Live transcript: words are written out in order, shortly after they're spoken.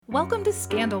Welcome to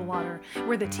Scandal Water,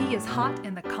 where the tea is hot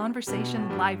and the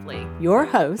conversation lively. Your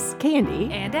hosts,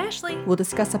 Candy And Ashley, will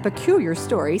discuss a peculiar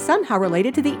story somehow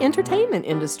related to the entertainment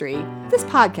industry. This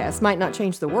podcast might not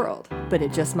change the world, but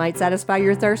it just might satisfy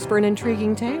your thirst for an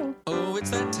intriguing tale. Oh, it's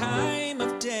that time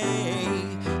of day.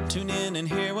 Tune in and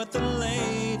hear what the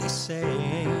ladies say.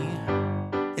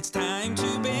 It's time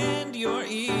to bend your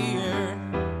ear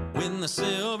when the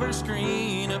silver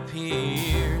screen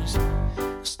appears.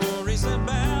 Stories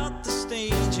about the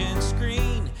stage and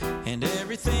screen and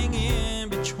everything in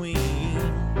between.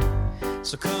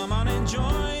 So come on and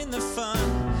join the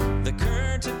fun. The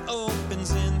curtain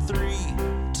opens in 3,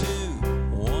 2,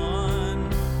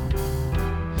 1.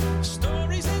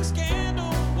 Stories in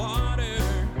Scandal Water,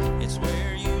 it's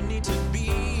where you need to be.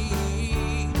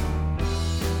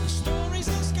 Stories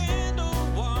in Scandal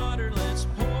Water, let's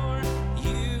pour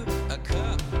you a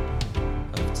cup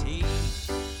of tea.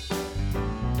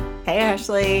 Hey,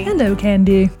 Ashley. Hello,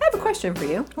 Candy. I have a question for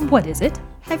you. What is it?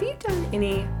 Have you done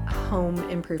any home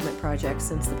improvement projects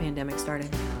since the pandemic started?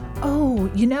 Oh,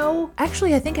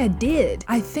 actually, I think I did.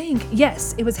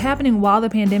 Yes, it was happening while the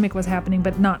pandemic was happening,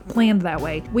 but not planned that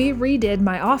way. We redid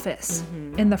my office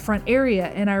in the front area,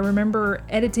 and I remember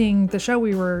editing the show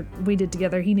we did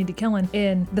together, He Needed Killing,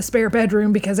 in the spare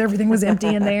bedroom because everything was empty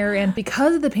in there. And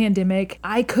because of the pandemic,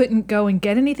 I couldn't go and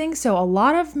get anything, so a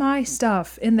lot of my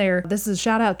stuff in there, this is a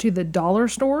shout out to the dollar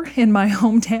store in my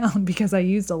hometown because I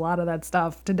used a lot of that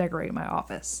stuff to decorate my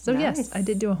office. So Nice. yes, I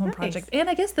did do a home Nice. project. And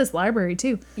I guess this library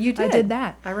too. You did. I did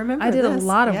that. I remember I did a this.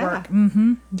 lot of Yeah. work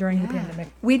during the pandemic.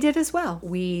 We did as well.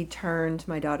 We turned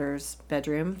my daughter's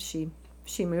bedroom. She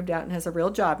moved out and has a real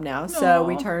job now. So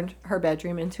we turned her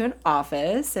bedroom into an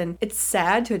office. And it's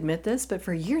sad to admit this, but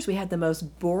for years we had the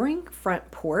most boring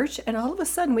front porch. And all of a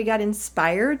sudden we got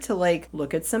inspired to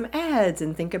look at some ads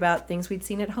and think about things we'd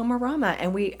seen at Homerama.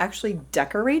 And we actually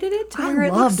decorated it to where I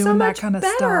it love looked doing so that much kind of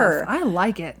better. stuff. I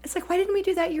like it. It's like, why didn't we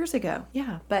do that years ago?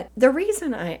 Yeah, but the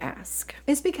reason I ask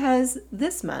is because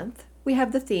this month we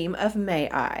have the theme of May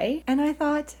I, and I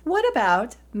thought, what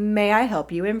about May I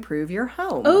help you improve your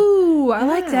home? Oh, I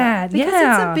like Yeah, that. because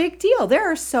Yeah. it's a big deal.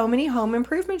 There are so many home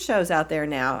improvement shows out there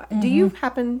now. Do you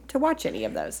happen to watch any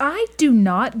of those? I do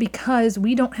not because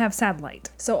we don't have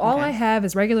satellite. So all Okay. I have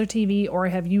is regular TV or I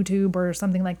have YouTube or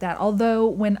something like that. Although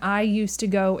when I used to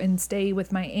go and stay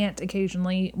with my aunt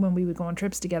occasionally when we would go on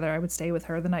trips together, I would stay with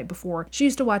her the night before. She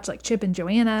used to watch like Chip and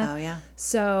Joanna. Oh, yeah.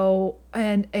 So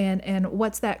and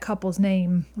what's that couple's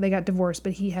name? They got divorced,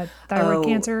 but he had thyroid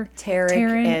cancer.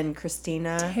 Tarek and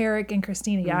Christina. Tarek and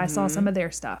Christina. Yeah, I saw some of their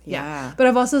stuff. Yeah. But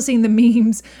I've also seen the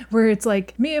memes where it's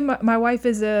like me and my wife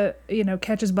is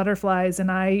catches butterflies and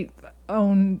I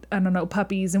own,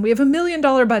 puppies and we have $1 million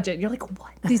budget. You're like,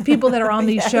 what? These people that are on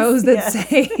these shows that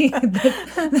say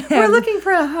that We're looking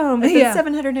for a home in the Yeah.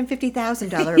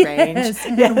 $750,000 range.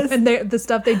 Yes. And the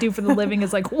stuff they do for the living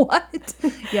is like, what?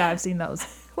 Yeah, I've seen those.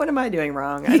 What am I doing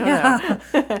wrong? I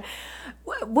don't know.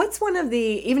 What's one of the,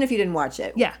 even if you didn't watch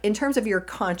it, Yeah. in terms of your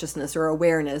consciousness or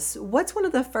awareness, what's one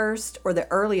of the first or the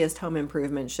earliest home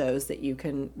improvement shows that you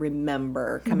can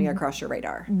remember coming across your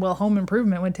radar? Well, Home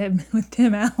Improvement with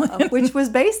Tim Allen. Which was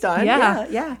based on,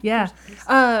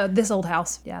 Yeah. This Old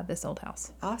House. Yeah, This Old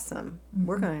House. Awesome.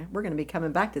 We're gonna be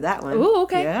coming back to that one. Ooh,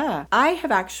 okay. Yeah. I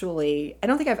have actually, I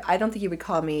don't think you would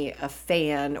call me a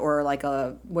fan or like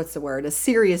a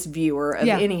serious viewer of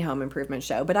Yeah. any home improvement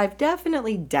show, but I've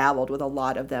definitely dabbled with a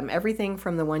lot of them. Everything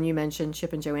from the one you mentioned,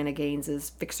 Chip and Joanna Gaines's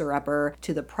Fixer Upper,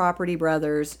 to the Property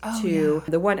Brothers, to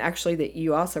the one actually that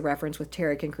you also referenced with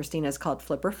Tarek and Christina is called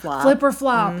Flip or Flop. Flip or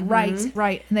Flop.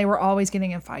 Right. And they were always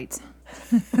getting in fights.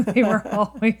 They were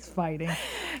always fighting.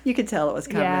 You could tell it was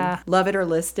coming. Yeah. Love It or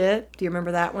List It. Do you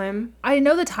remember that one? I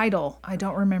know the title. I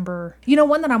don't remember.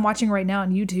 One that I'm watching right now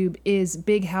on YouTube is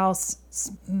Big House.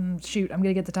 Shoot, I'm going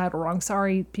to get the title wrong.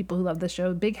 Sorry, people who love this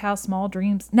show. Big House, Small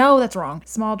Dreams. No, that's wrong.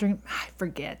 Small Dream. I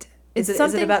forget. Is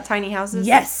it about tiny houses?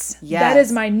 Yes. That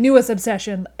is my newest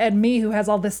obsession. And me who has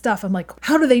all this stuff, I'm like,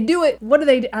 how do they do it? What do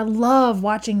they do? I love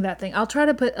watching that thing. I'll try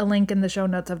to put a link in the show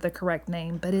notes of the correct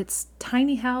name, but it's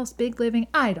Tiny House, Big Living.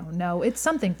 I don't know. It's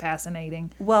something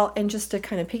fascinating. Well, and just to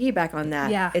kind of piggyback on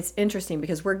that, Yeah. it's interesting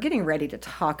because we're getting ready to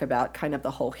talk about kind of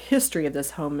the whole history of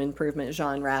this home improvement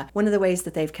genre. One of the ways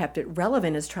that they've kept it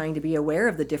relevant is trying to be aware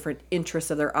of the different interests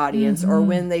of their audience, or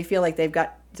when they feel like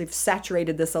they've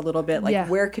saturated this a little bit, like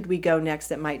where could we go next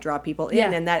that might draw people in?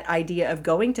 Yeah. And that idea of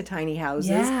going to tiny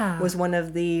houses was one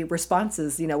of the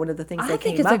responses, one of the things they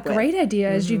came up with. I think it's a great idea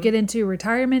as you get into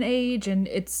retirement age and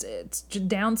it's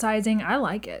downsizing. I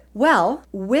like it. Well,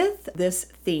 with this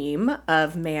theme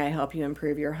of May I Help You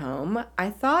Improve Your Home, I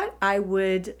thought I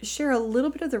would share a little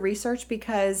bit of the research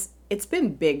because it's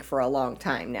been big for a long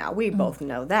time now. We both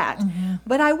know that.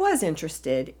 But I was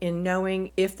interested in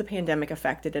knowing if the pandemic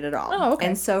affected it at all. Oh, okay.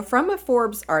 And so from a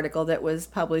Forbes article that was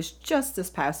published just this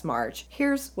past March,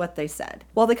 here's what they said.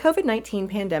 While the COVID-19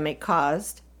 pandemic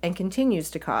caused and continues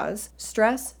to cause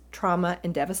stress, trauma,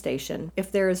 and devastation,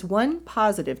 if there is one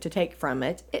positive to take from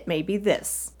it, it may be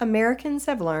this. Americans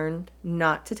have learned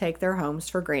not to take their homes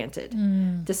for granted.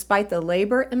 Despite the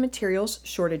labor and materials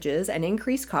shortages and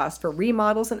increased costs for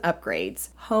remodels and upgrades,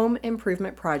 home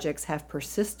improvement projects have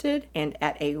persisted and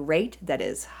at a rate that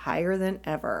is higher than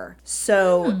ever.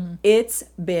 So it's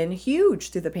been huge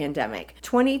through the pandemic.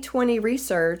 2020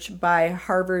 research by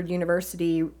Harvard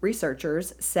University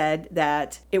researchers said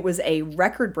that it was a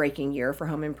record-breaking year for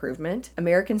home improvement.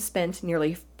 Americans spent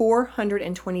nearly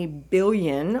 $420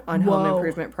 billion on home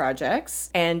improvement projects,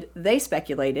 and they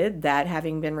speculated that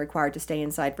having been required to stay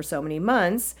inside for so many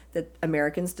months, that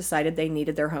Americans decided they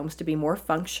needed their homes to be more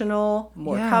functional,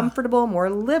 more comfortable,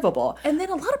 more livable. And then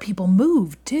a lot of people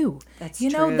moved too. That's you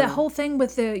know, true. the whole thing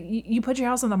with you put your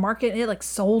house on the market and it like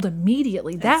sold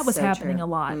immediately. That was so happening true. a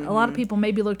lot. A lot of people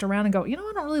maybe looked around and go, you know,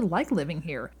 I don't really like living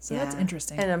here. So that's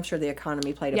interesting. And I'm sure the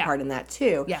economy played a part in that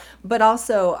too. Yeah. But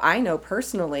also, I know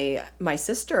personally, my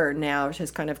sister now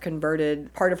has kind of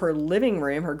converted part of her living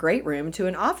room, her great room, to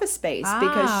an office space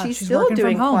because she's still working from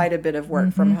doing home. quite a bit of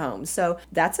work from home. So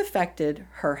that's affected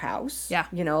her house. Yeah.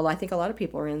 You know, I think a lot of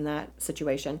people are in that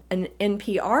situation. An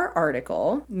NPR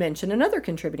article mentioned another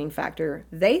contributing factor.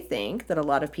 They think that a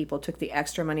lot of people took the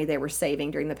extra money they were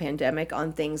saving during the pandemic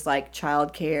on things like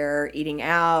childcare, eating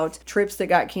out, trips that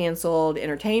got canceled,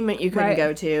 entertainment you couldn't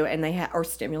go to, and they had, or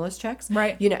stimulus checks.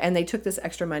 Right. You know, and they took this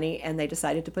extra money and they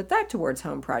decided to put that towards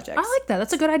home projects. I like that.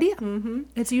 That's a good idea.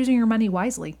 It's using your money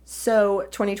wisely. So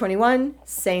 2021,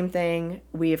 same thing.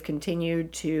 We have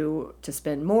continued to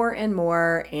spend more and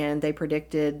more, and they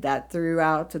predicted that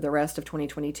throughout the rest of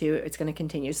 2022, it's going to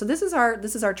continue. So this is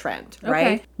our trend, right?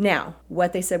 Okay. Now,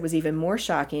 what they said was even more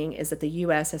shocking is that the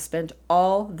U.S. has spent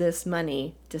all this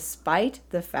money despite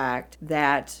the fact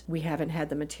that we haven't had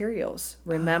the materials.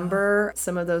 Remember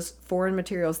some of those foreign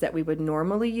materials that we would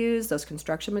normally use, those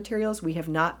construction materials, we have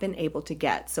not been able to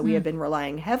get. So we have been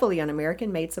relying heavily on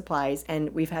American-made supplies,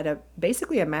 and we've had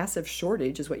basically a massive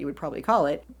shortage is what you would probably call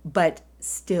it. But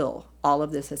still, all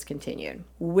of this has continued,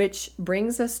 which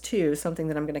brings us to something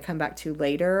that I'm going to come back to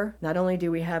later. Not only do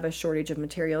we have a shortage of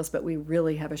materials, but we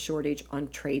really have a shortage on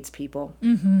tradespeople.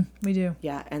 We do.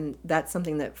 Yeah, and that's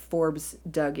something that Forbes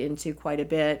dug into quite a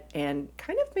bit and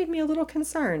kind of made me a little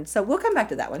concerned. So we'll come back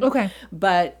to that one. Okay.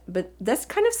 But that's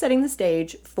kind of setting the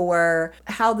stage for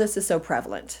how this is so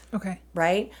prevalent. Okay.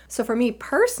 Right? So for me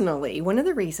personally, one of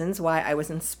the reasons why I was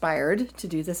inspired to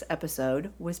do this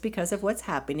episode was because of what's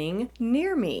happening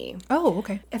near me. Oh,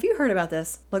 okay. Have you heard about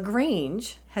this?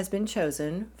 LaGrange has been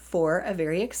chosen for a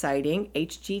very exciting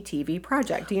HGTV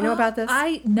project. Do you know about this?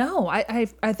 I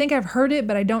think I've heard it,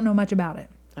 but I don't know much about it.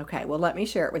 Okay, well, let me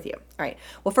share it with you. All right.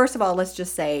 Well, first of all, let's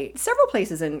just say several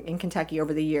places in Kentucky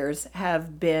over the years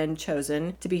have been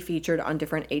chosen to be featured on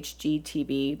different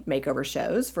HGTV makeover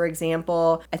shows. For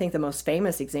example, I think the most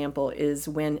famous example is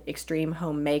when Extreme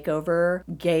Home Makeover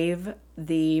gave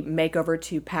the makeover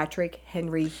to Patrick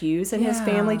Henry Hughes and his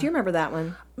family. Do you remember that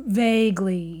one?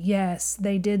 Vaguely, yes.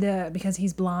 They did because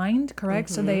he's blind, correct?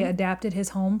 So they adapted his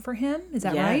home for him. Is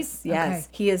that right? Yes. Okay.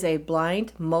 He is a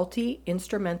blind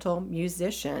multi-instrumental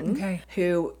musician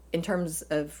who, in terms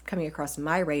of coming across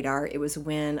my radar, it was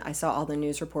when I saw all the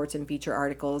news reports and feature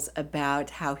articles about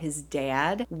how his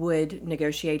dad would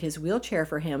negotiate his wheelchair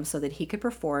for him so that he could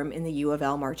perform in the U of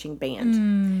L marching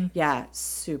band. Yeah,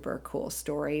 super cool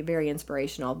story, very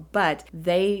inspirational. But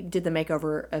they did the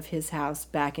makeover of his house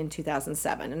back in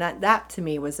 2007, and that to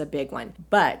me was a big one.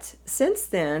 But since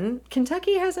then,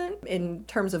 Kentucky hasn't, in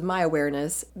terms of my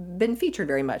awareness, been featured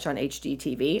very much on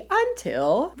HGTV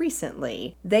until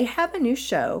recently. They have a new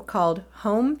show called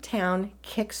Hometown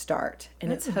Kickstart,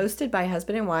 and it's hosted by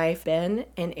husband and wife Ben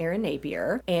and Erin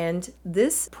Napier. And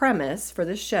this premise for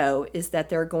the show is that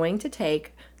they're going to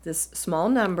take this small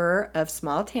number of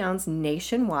small towns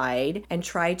nationwide and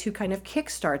try to kind of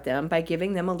kickstart them by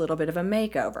giving them a little bit of a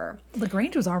makeover.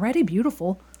 LaGrange was already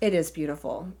beautiful. It is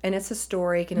beautiful, and it's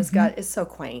historic, and it's so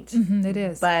quaint. It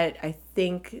is. But I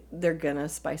think they're gonna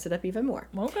spice it up even more.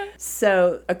 Okay.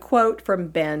 So a quote from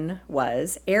Ben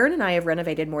was, "Erin and I have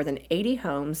renovated more than 80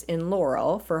 homes in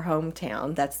Laurel for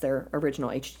Hometown," that's their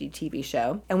original HGTV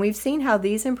show, "and we've seen how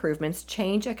these improvements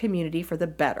change a community for the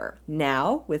better.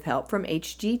 Now, with help from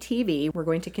HGTV, we're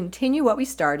going to continue what we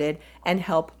started and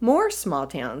help more small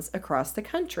towns across the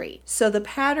country." So the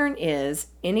pattern is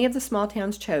any of the small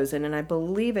towns chosen, and I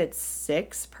believe believe it's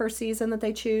 6 per season that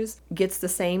they choose, gets the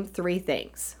same 3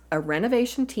 things. A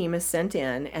renovation team is sent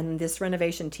in, and this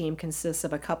renovation team consists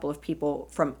of a couple of people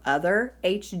from other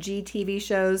HGTV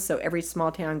shows. So every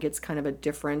small town gets kind of a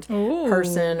different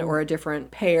person or a different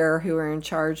pair who are in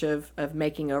charge of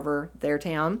making over their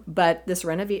town. But this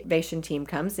renovation team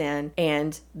comes in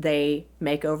and they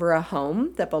make over a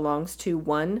home that belongs to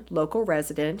one local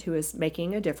resident who is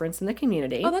making a difference in the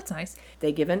community. Oh, that's nice.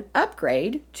 They give an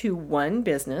upgrade to one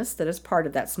business that is part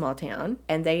of that small town,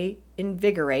 and they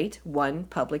invigorate one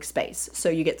public space. So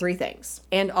you get 3 things.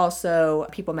 And also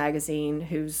People Magazine,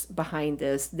 who's behind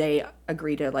this, they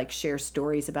agree to like share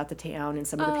stories about the town and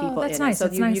some of the people that's in nice. it. So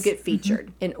That's you nice. get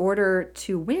featured. In order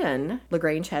to win,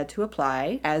 LaGrange had to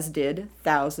apply, as did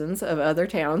thousands of other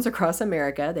towns across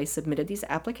America. They submitted these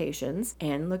applications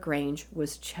and LaGrange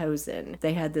was chosen.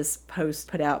 They had this post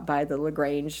put out by the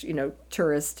LaGrange,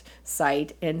 tourist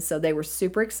site. And so they were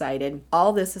super excited.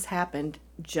 All this has happened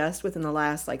just within the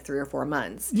last like 3 or 4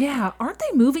 months. Yeah, aren't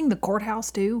they moving the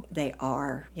courthouse too? They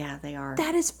are. Yeah, they are.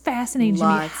 That is fascinating to me.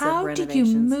 Lots of How did you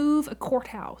renovations. move a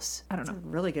courthouse? I don't know.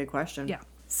 Really good question. Yeah.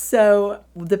 So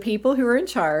the people who are in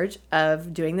charge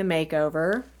of doing the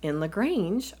makeover in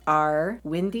LaGrange are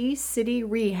Windy City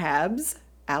Rehabs,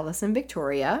 Alice and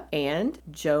Victoria, and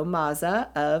Joe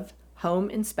Mazza of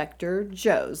Home Inspector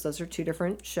Joe's. Those are 2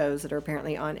 different shows that are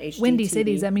apparently on HGTV. Windy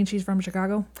City, does that mean she's from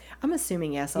Chicago? I'm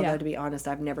assuming yes, although Yeah. to be honest,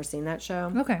 I've never seen that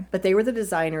show. Okay. But they were the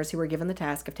designers who were given the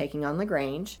task of taking on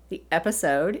LaGrange. The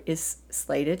episode is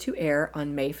slated to air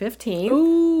on May 15th.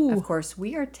 Ooh. Of course,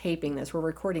 we are taping this. We're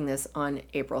recording this on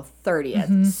April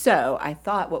 30th. So I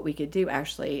thought what we could do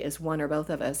actually is one or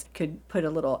both of us could put a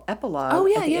little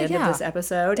epilogue at the end of this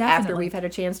episode after Definitely. we've had a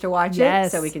chance to watch it,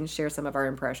 Yes. so we can share some of our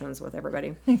impressions with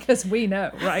everybody. Because we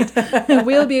know, right?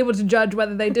 We'll be able to judge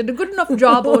whether they did a good enough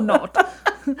job or not.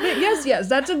 Yes,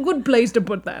 that's a good place to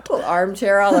put that. Little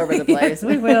armchair all over the place.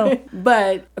 We will.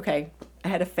 But okay, I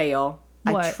had a fail.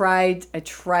 What? I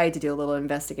tried to do a little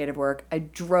investigative work. I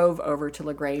drove over to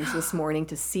LaGrange this morning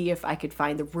to see if I could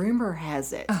find the rumor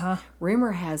has it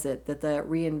that the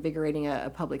reinvigorating a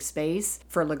public space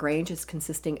for LaGrange is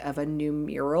consisting of a new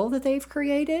mural that they've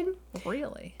created.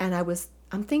 Really? And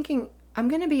I'm thinking I'm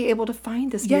going to be able to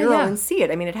find this mural and see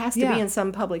it. I mean, it has to be in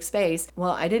some public space.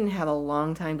 Well, I didn't have a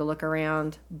long time to look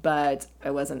around, but I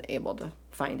wasn't able to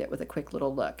find it with a quick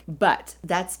little look. But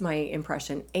that's my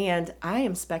impression. And I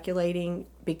am speculating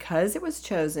because it was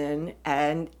chosen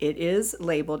and it is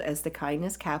labeled as the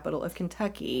kindness capital of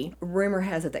Kentucky. Rumor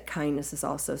has it that kindness is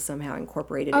also somehow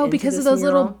incorporated into because this of those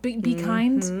mural. little be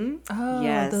kind? Oh,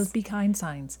 Yes. those be kind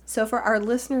signs. So for our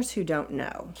listeners who don't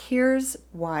know, here's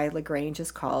why LaGrange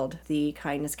is called the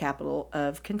kindness capital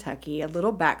of Kentucky. A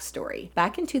little backstory.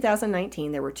 Back in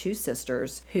 2019, there were 2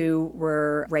 sisters who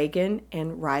were Reagan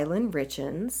and Rylan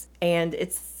Richens, and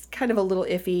it's kind of a little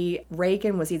iffy.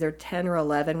 Reagan was either 10 or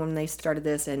 11 when they started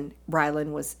this, and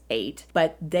Rylan was 8.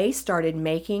 But they started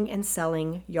making and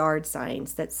selling yard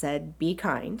signs that said, "Be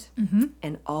kind."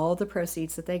 And all the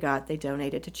proceeds that they got, they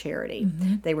donated to charity.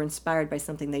 They were inspired by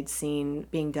something they'd seen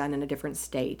being done in a different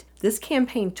state. This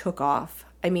campaign took off.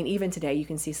 I mean, even today, you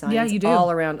can see signs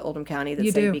all around Oldham County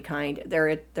that say, "Be kind." They're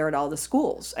at all the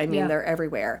schools. I mean, they're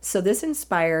everywhere. So this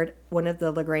inspired one of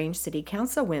the LaGrange City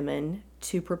Council women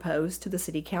to propose to the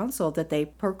city council that they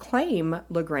proclaim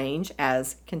LaGrange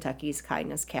as Kentucky's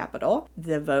kindness capital.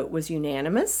 The vote was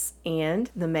unanimous, and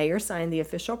the mayor signed the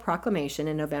official proclamation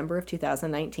in November of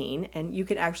 2019. And you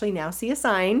can actually now see a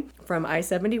sign from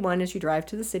I-71 as you drive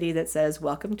to the city that says,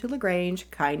 "Welcome to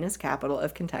LaGrange, kindness capital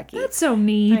of Kentucky." That's so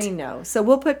neat. I know. So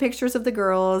we'll put pictures of the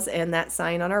girls and that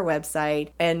sign on our website.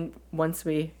 And once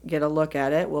we get a look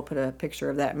at it, we'll put a picture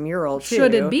of that mural too.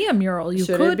 Should it be a mural? You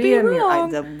Should could it be be a mural?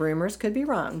 wrong. The rumors could be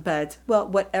wrong, but well,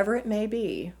 whatever it may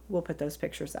be, we'll put those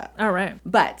pictures up. All right.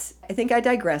 But I think I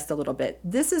digressed a little bit.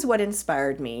 This is what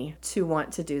inspired me to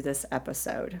want to do this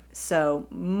episode. So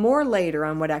more later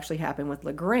on what actually happened with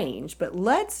LaGrange, but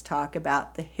let's talk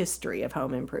about the history of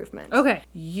home improvement. Okay.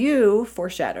 You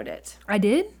foreshadowed it. I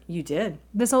did? You did.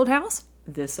 This old house?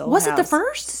 This old Was it the house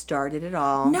first? started it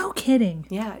all. No kidding.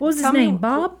 Yeah. What was his Tell me- name?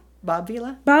 Bob? Bob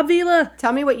Vila? Bob Vila.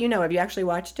 Tell me what you know. Have you actually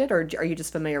watched it, or are you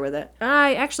just familiar with it?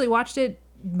 I actually watched it.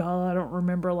 Well, I don't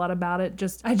remember a lot about it.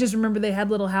 I just remember they had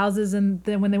little houses, and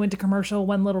then when they went to commercial,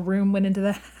 one little room went into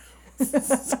the house.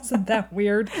 Isn't that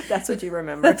weird? That's what you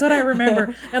remember. That's what I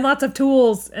remember. And lots of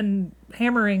tools and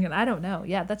hammering, and I don't know.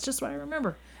 Yeah, that's just what I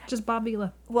remember. just Bob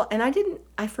Vila. Well, and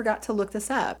I forgot to look this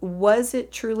up. Was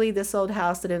it truly This Old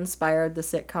House that inspired the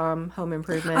sitcom Home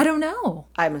Improvement? I don't know.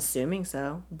 I'm assuming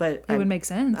so, but It would make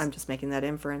sense. I'm just making that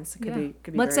inference. Could Yeah. be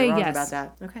Let's very say wrong yes. about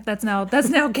that. Okay. That's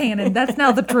now canon. That's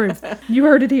now the truth. You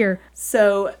heard it here.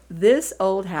 So This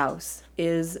Old House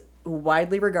is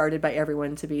widely regarded by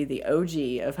everyone to be the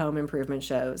OG of home improvement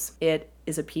shows. It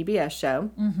is a PBS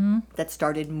show that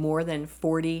started more than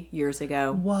 40 years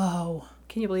ago. Whoa.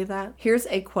 Can you believe that? Here's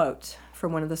a quote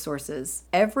from one of the sources.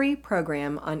 Every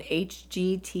program on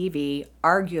HGTV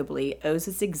arguably owes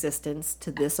its existence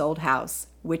to This Old House,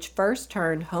 which first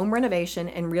turned home renovation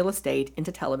and real estate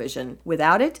into television.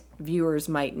 Without it, viewers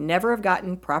might never have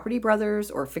gotten Property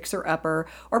Brothers or Fixer Upper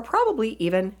or probably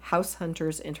even House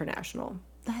Hunters International.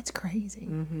 That's crazy.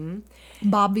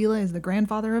 Bob Vila is the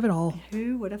grandfather of it all.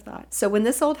 Who would have thought? So when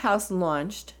This Old House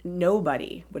launched,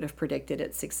 nobody would have predicted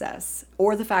its success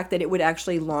or the fact that it would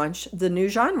actually launch the new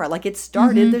genre. Like it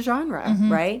started the genre,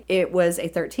 right? It was a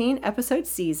 13-episode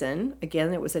season.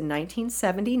 Again, it was in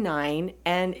 1979.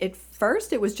 And at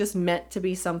first, it was just meant to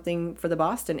be something for the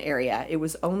Boston area. It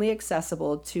was only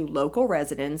accessible to local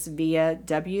residents via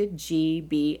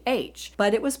WGBH.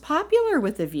 But it was popular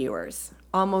with the viewers.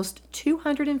 Almost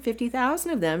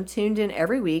 250,000 of them tuned in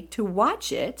every week to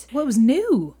watch it. Well, it was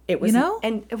new. It was, you know?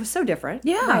 and it was so different.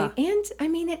 Yeah. Right. And I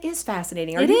mean, it is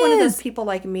fascinating. Are It you one of is. those people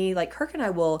like me? Like Kirk and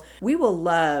I we will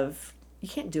love. You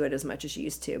can't do it as much as you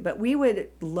used to, but we would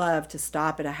love to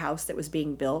stop at a house that was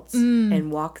being built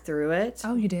and walk through it.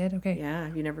 Oh, you did? Okay.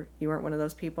 Yeah, you weren't one of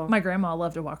those people. My grandma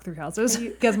loved to walk through houses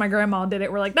because my grandma did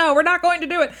it. We're like, no, we're not going to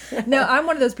do it. No, I'm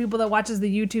one of those people that watches the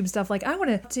YouTube stuff. Like, I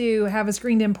want to have a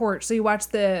screened-in porch. So you watch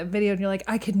the video and you're like,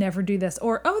 I could never do this.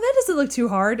 Or, oh, that doesn't look too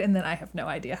hard. And then I have no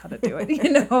idea how to do it.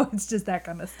 You know, it's just that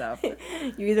kind of stuff.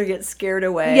 You either get scared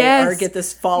away Yes. or get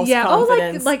this false Yeah.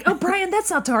 confidence. Oh, Brian, that's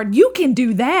not too hard. You can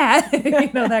do that. You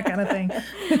know, that kind of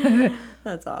thing.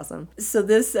 That's awesome. So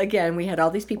this, again, we had all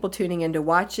these people tuning in to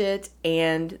watch it,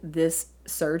 and this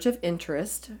surge of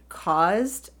interest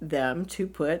caused them to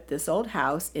put This Old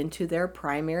House into their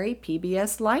primary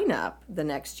PBS lineup the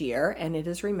next year, and it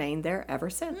has remained there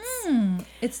ever since.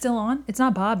 It's still on? It's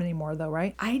not Bob anymore, though,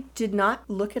 right? I did not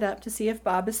look it up to see if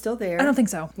Bob is still there. I don't think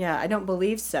so. Yeah, I don't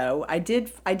believe so. I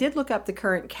did look up the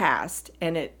current cast,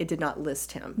 and it did not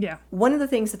list him. Yeah. One of the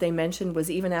things that they mentioned was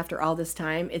even after all this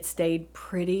time, it stayed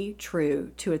pretty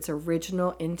true to its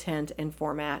original intent and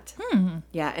format.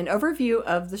 Yeah, an overview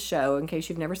of the show, in case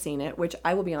you've never seen it, which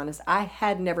I will be honest, I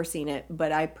had never seen it,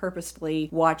 but I purposely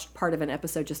watched part of an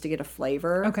episode just to get a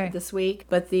flavor this week.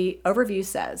 But the overview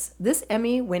says, this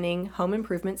Emmy-winning home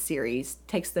improvement series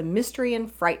takes the mystery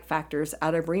and fright factors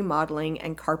out of remodeling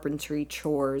and carpentry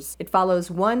chores. It follows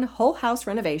one whole house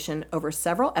renovation over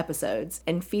several episodes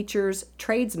and features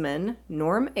tradesmen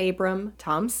Norm Abram,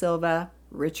 Tom Silva,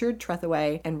 Richard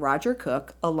Trethewey, and Roger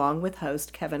Cook, along with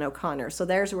host Kevin O'Connor. So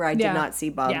there's where I did not see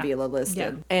Bob Vila listed.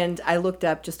 Yeah. And I looked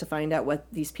up just to find out what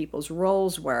these people's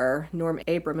roles were. Norm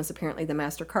Abram is apparently the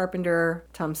master carpenter,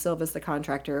 Tom Silva is the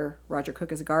contractor, Roger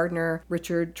Cook is a gardener,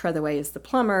 Richard Trethewey is the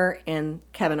plumber, and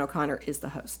Kevin O'Connor is the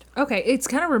host. Okay, it's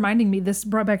kind of reminding me, this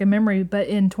brought back a memory, but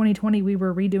in 2020 we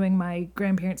were redoing my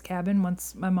grandparents' cabin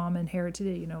once my mom inherited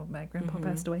it. You know, my grandpa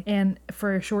passed away. And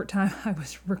for a short time I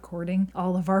was recording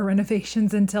all of our renovations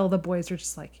until the boys were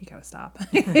just like, you gotta stop.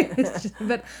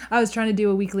 But I was trying to do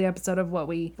a weekly episode of what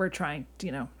we were trying to,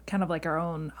 you know, kind of like our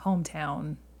own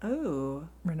hometown Oh,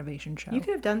 renovation show. you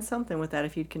could have done something with that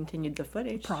if you'd continued the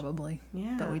footage. Probably.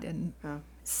 Yeah. But we didn't. Oh.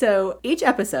 So each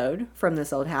episode from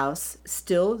This Old House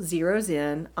still zeroes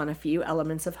in on a few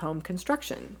elements of home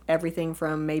construction. Everything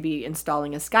from maybe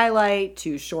installing a skylight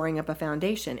to shoring up a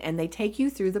foundation. And they take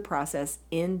you through the process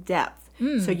in depth.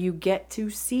 So you get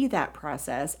to see that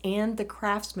process and the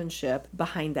craftsmanship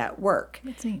behind that work.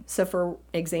 That's neat. So for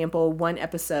example, one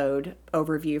episode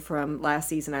overview from last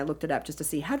season, I looked it up just to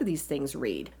see how do these things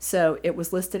read. So it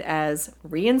was listed as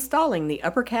reinstalling the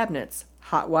upper cabinets,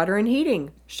 hot water and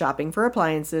heating, shopping for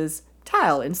appliances,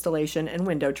 tile installation, and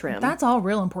window trim. That's all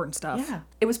real important stuff. Yeah.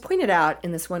 It was pointed out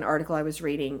in this one article I was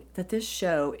reading that this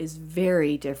show is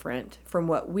very different from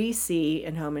what we see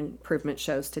in home improvement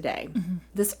shows today.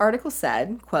 This article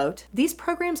said, quote, these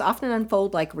programs often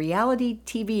unfold like reality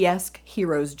TV-esque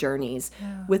heroes' journeys,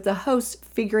 with the hosts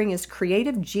figuring as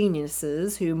creative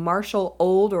geniuses who marshal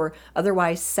old or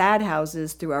otherwise sad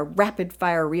houses through a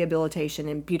rapid-fire rehabilitation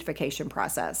and beautification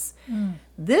process.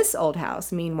 This Old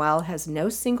House, meanwhile, has no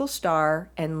single star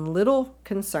and little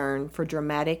concern for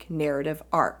dramatic narrative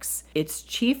arcs. Its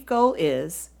chief goal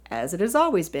is, as it has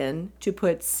always been, to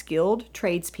put skilled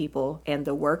tradespeople and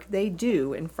the work they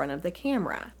do in front of the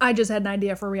camera. I just had an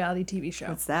idea for a reality TV show.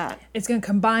 What's that? It's going to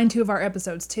combine two of our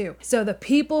episodes too. So the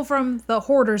people from the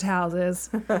hoarders' houses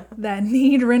that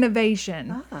need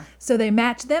renovation. So they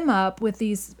match them up with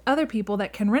these other people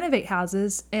that can renovate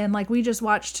houses. And like we just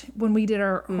watched when we did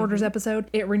our hoarders episode,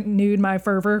 it renewed my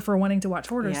fervor for wanting to watch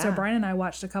hoarders. So Yeah. Brian and I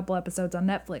watched a couple episodes on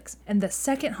Netflix. And the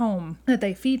second home that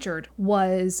they featured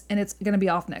was, and it's going to be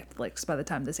off Netflix by the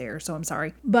time this airs, so I'm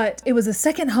sorry. But it was a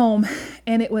second home,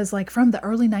 and it was like from the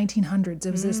early 1900s.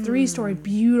 It was this 3-story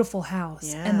beautiful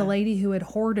house. And the Yeah. lady who had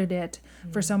hoarded it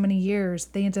for so many years,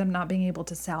 they ended up not being able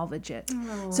to salvage it.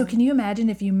 So can you imagine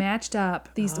if you matched up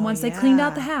these, once they cleaned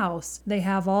out the house, they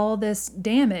have all this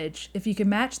damage. If you could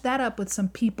match that up with some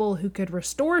people who could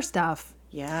restore stuff,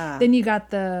 Yeah. then you got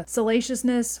the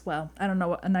salaciousness, well, I don't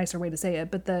know a nicer way to say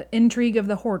it, but the intrigue of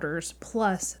the hoarders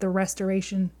plus the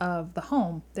restoration of the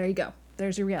home. There you go.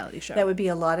 There's your reality show. That would be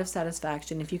a lot of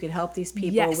satisfaction if you could help these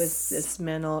people Yes. with this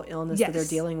mental illness that they're Yes.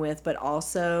 dealing with, but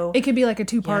also It could be like a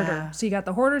two-parter. Yeah. So you got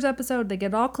the hoarders episode, they get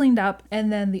it all cleaned up,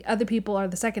 and then the other people are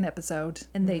the second episode,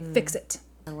 and they fix it.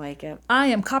 I like it. I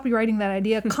am copywriting that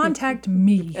idea. Contact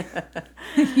me.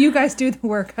 You guys do the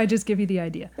work. I just give you the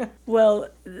idea. Well,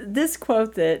 this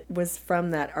quote that was from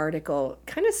that article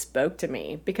kind of spoke to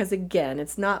me because, again,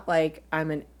 it's not like I'm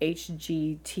an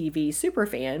HGTV super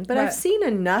fan, but Right. I've seen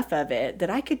enough of it that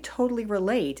I could totally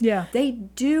relate. Yeah. They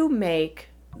do make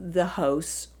the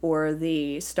hosts or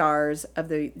the stars of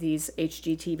these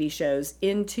HGTV shows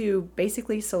into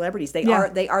basically celebrities. They Yeah.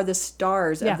 are the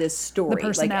stars Yeah. of this story. The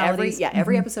Like every personalities.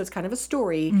 every episode's kind of a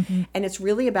story, and it's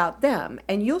really about them.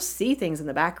 And you'll see things in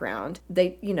the background.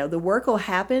 They, the work will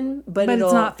happen, but But it'll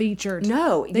it's not featured.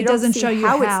 No, It you doesn't don't see show you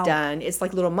how how. it's done. It's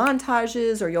like little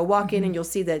montages, or you'll walk in and you'll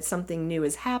see that something new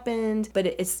has happened. But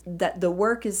it's that the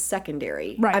work is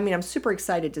secondary. Right. I mean, I'm super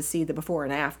excited to see the before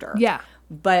and after. Yeah.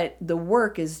 But the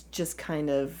work is just kind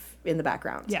of in the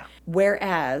background. Yeah.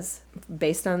 Whereas,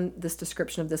 based on this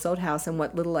description of this old house and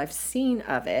what little I've seen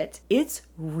of it, it's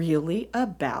really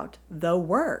about the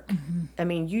work. I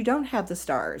mean, you don't have the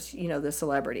stars, the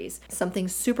celebrities. Something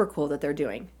super cool that they're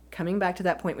doing. Coming back to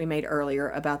that point we made earlier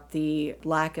about the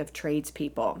lack of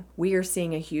tradespeople, we are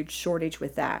seeing a huge shortage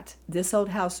with that. This old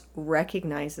house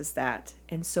recognizes that.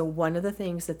 And so one of the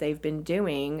things that they've been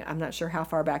doing, I'm not sure how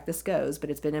far back this goes, but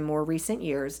it's been in more recent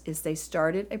years, is they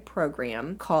started a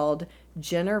program called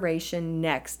Generation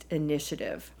Next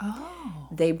Initiative. Oh.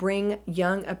 They bring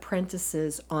young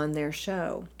apprentices on their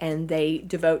show, and they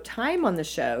devote time on the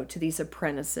show to these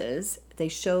apprentices. They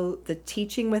show the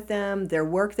teaching with them, their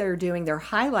work they're doing, they're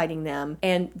highlighting them,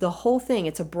 and the whole thing,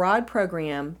 it's a broad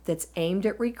program that's aimed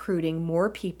at recruiting more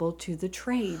people to the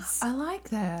trades. I like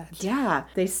that. Yeah,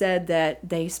 they said that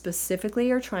they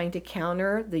specifically are trying to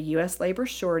counter the U.S. labor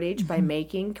shortage by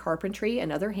making carpentry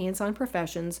and other hands-on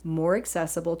professions more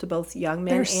accessible to both young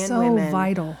men They're and so women.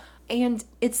 vital. And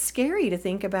it's scary to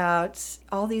think about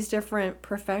all these different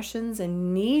professions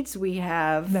and needs we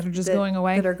have That are just going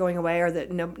away. that are going away, or that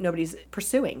nobody's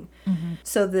pursuing.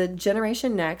 So the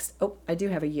Generation Next, I do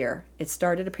have a year. It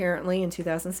started apparently in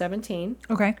 2017.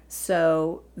 Okay.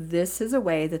 So this is a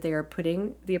way that they are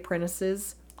putting the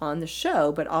apprentices on the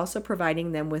show, but also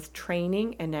providing them with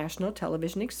training and national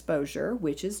television exposure,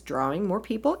 which is drawing more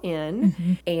people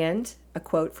in. And a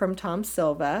quote from Tom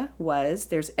Silva was,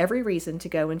 "There's every reason to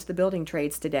go into the building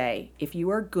trades today. If you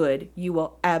are good, you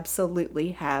will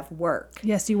absolutely have work."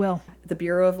 Yes, you will. The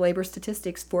Bureau of Labor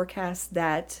Statistics forecasts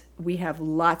that we have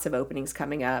lots of openings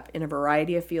coming up in a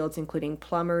variety of fields, including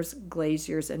plumbers,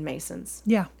 glaziers, and masons.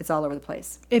 Yeah. It's all over the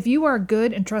place. If you are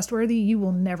good and trustworthy, you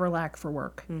will never lack for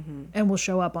work and will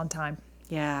show up on time.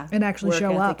 Yeah. And actually Work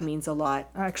show ethic up. means a lot.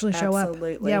 Actually show up.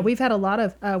 Absolutely. Yeah, we've had a lot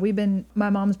of, my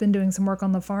mom's been doing some work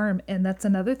on the farm, and that's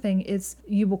another thing is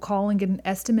you will call and get an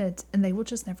estimate and they will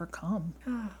just never come.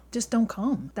 Just don't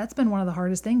come. That's been one of the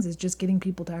hardest things is just getting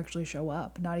people to actually show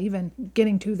up, not even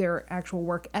getting to their actual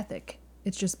work ethic.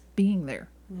 It's just being there.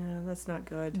 Yeah, that's not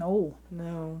good. No.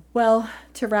 No. Well,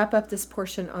 to wrap up this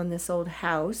portion on this old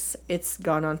house, it's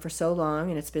gone on for so long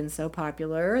and it's been so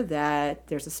popular that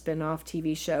there's a spin-off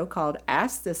TV show called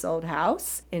Ask This Old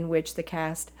House, in which the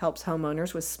cast helps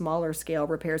homeowners with smaller scale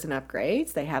repairs and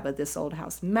upgrades. They have a This Old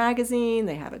House magazine,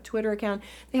 they have a Twitter account,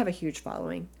 they have a huge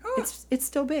following. It's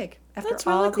still big after That's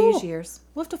all really cool. these years.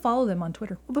 We'll have to follow them on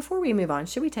Twitter. Well, before we move on,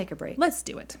 should we take a break? Let's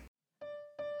do it.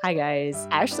 Hi guys,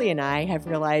 Ashley and I have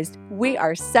realized we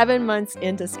are 7 months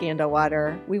into Scandal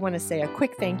Water. We want to say a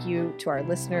quick thank you to our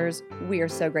listeners. We are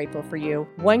so grateful for you.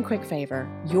 One quick favor,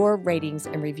 your ratings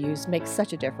and reviews make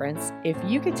such a difference. If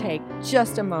you could take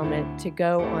just a moment to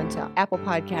go onto Apple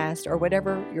Podcast or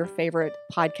whatever your favorite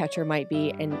podcatcher might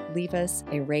be and leave us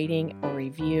a rating or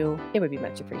review, it would be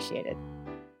much appreciated.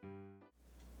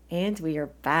 And we are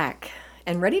back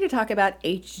and ready to talk about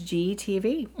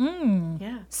HGTV.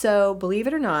 Yeah. So, believe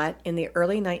it or not, in the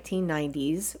early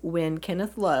 1990s, when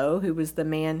Kenneth Lowe, who was the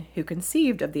man who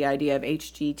conceived of the idea of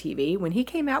HGTV, when he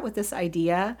came out with this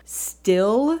idea,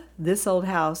 still This Old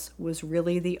House was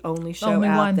really the only show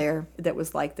out there that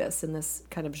was like this, in this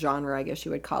kind of genre, I guess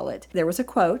you would call it. There was a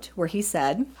quote where he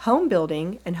said, "Home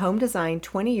building and home design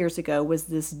 20 years ago was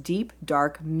this deep,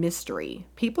 dark mystery.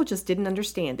 People just didn't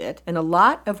understand it, and a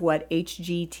lot of what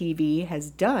HGTV has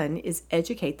done is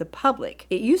educate the public.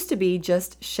 It used to be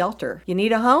just shelter. You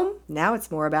need a home? Now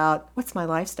it's more about, what's my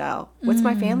lifestyle? What's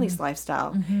my family's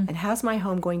lifestyle? And how's my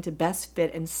home going to best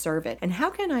fit and serve it? And how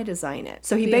can I design it?"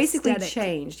 So he basically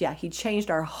he changed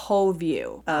our whole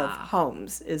view of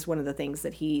homes, is one of the things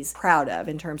that he's proud of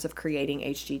in terms of creating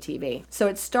HGTV. So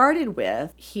it started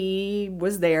with, he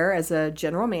was there as a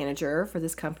general manager for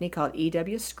this company called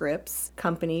EW Scripps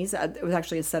Companies. It was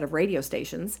actually a set of radio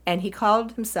stations. And he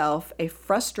called himself a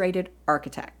frustrated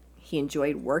architect. He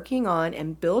enjoyed working on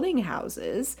and building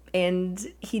houses,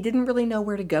 and he didn't really know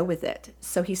where to go with it.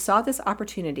 So he saw this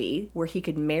opportunity where he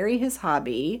could marry his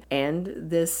hobby and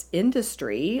this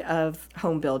industry of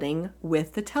home building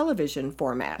with the television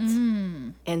format.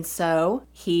 And so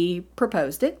he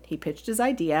proposed it. He pitched his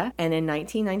idea, and in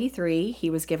 1993, he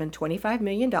was given $25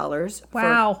 million.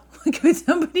 Wow. Could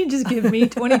somebody just give me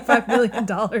 $25 million?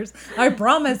 I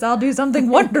promise I'll do something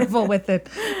wonderful with it.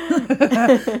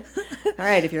 All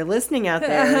right, if you're listening out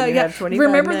there, and you have 25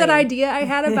 Remember million. that idea I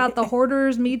had about the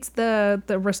hoarders meets the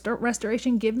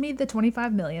restoration? Give me the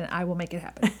 $25 million. I will make it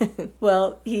happen.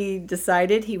 Well, he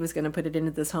decided he was going to put it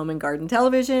into this home and garden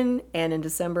television, and in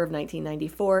December of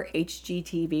 1994,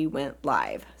 HGTV went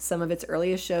live. Some of its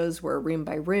earliest shows were Room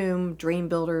by Room, Dream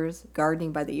Builders,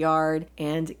 Gardening by the Yard,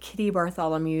 and Kitty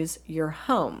Bartholomew's Your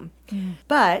Home.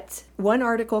 But one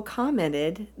article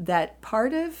commented that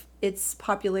part of its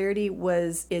popularity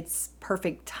was its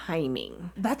perfect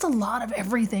timing. That's a lot of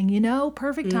everything, you know?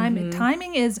 Perfect timing.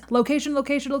 Timing is location,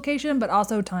 location, location, but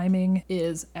also timing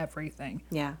is everything.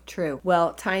 Yeah, true.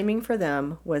 Well, timing for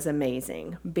them was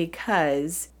amazing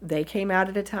because they came out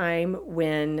at a time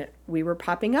when we were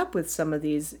popping up with some of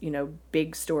these,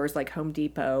 big stores like Home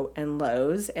Depot and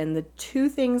Lowe's, and the two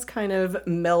things kind of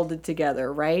melded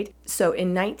together, right? So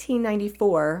in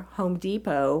 1994, Home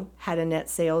Depot had a net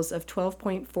sales of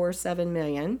 $12.47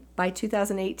 million. By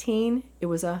 2018, it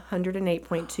was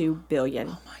 $108.2 billion.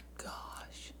 Oh my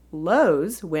gosh.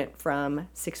 Lowe's went from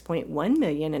 $6.1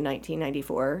 million in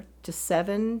 1994 to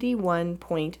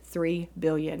 $71.3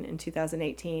 billion in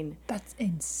 2018. That's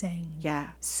insane. Yeah.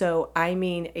 So, I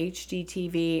mean,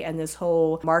 HGTV and this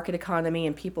whole market economy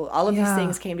and people, all of these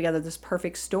things came together, this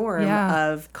perfect storm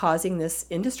of causing this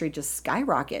industry just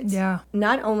skyrocket. Yeah.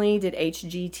 Not only did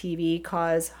HGTV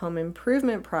cause home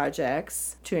improvement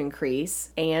projects to increase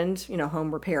and,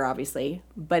 home repair, obviously,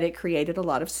 but it created a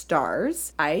lot of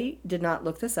stars. I did not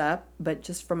look this up, but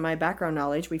just from my background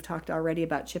knowledge, we've talked already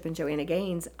about Chip and Joanna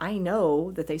Gaines. I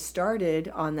know that they started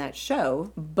on that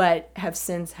show, but have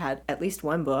since had at least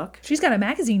one book. She's got a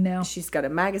magazine now. She's got a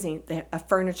magazine, a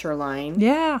furniture line.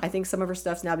 Yeah. I think some of her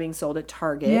stuff's now being sold at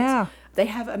Target. Yeah. They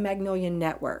have a Magnolia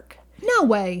Network. No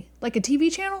way. Like a TV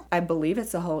channel? I believe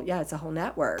it's a whole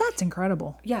network. That's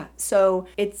incredible. Yeah. So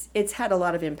it's had a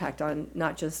lot of impact on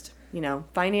not just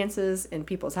finances in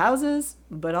people's houses,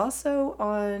 but also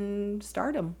on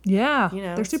stardom. Yeah.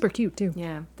 They're super cute too.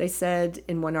 Yeah. They said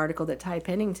in one article that Ty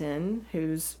Pennington,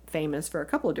 who's famous for a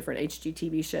couple of different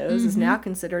HGTV shows, is now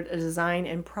considered a design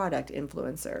and product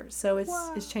influencer. So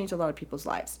it's changed a lot of people's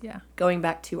lives. Yeah. Going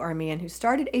back to our man who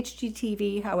started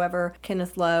HGTV, however,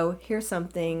 Kenneth Lowe, here's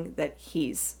something that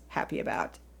he's happy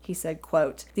about. He said,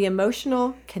 quote, "The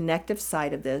emotional, connective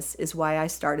side of this is why I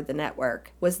started the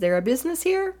network. Was there a business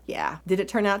here? Yeah. Did it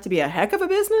turn out to be a heck of a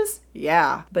business?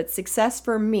 Yeah. But success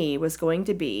for me was going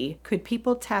to be, could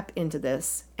people tap into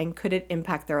this and could it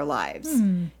impact their lives?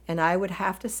 And I would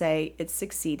have to say it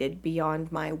succeeded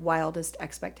beyond my wildest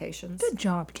expectations." Good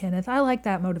job, Kenneth. I like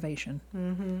that motivation.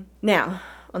 Now,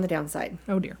 on the downside.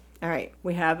 Oh dear. All right,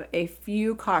 we have a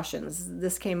few cautions.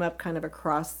 This came up kind of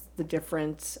across the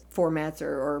different formats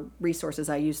or resources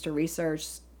I used to research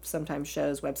sometimes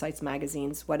shows, websites,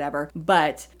 magazines, whatever.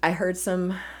 But I heard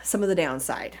some of the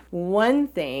downside. One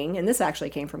thing, and this actually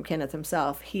came from Kenneth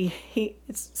himself,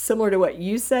 it's similar to what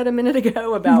you said a minute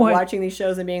ago about watching these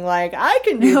shows and being like, I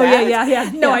can do that.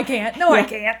 Yeah. No, I can't. No, I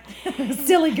can't.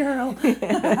 Silly girl.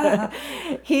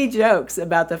 He jokes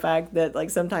about the fact that like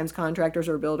sometimes contractors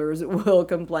or builders will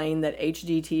complain that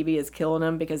HGTV is killing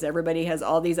them because everybody has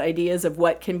all these ideas of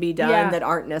what can be done that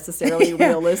aren't necessarily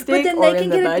realistic but then or they in can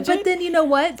the get budget. But then you know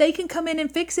what? They can come in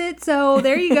and fix it. So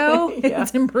there you go.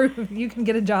 It's improved. You can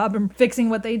get a job in fixing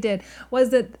what they did.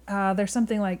 Was it, there's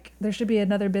something like, there should be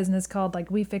another business called like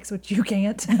We Fix What You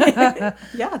Can't.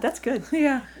 Yeah, that's good.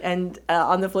 Yeah. And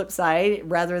on the flip side,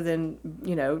 rather than,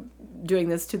 doing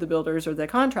this to the builders or the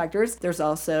contractors, there's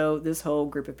also this whole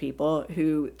group of people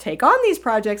who take on these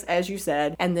projects, as you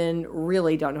said, and then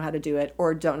really don't know how to do it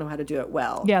or don't know how to do it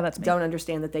well. Yeah, that's me. Don't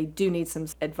understand that they do need some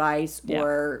advice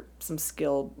or some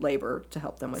skilled labor to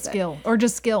help them with Skill. Or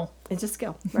just skill. It's just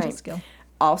skill, right? Just skill.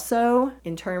 Also,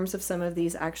 in terms of some of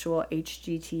these actual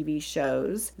HGTV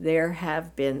shows, there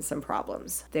have been some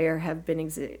problems. There have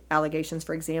been allegations,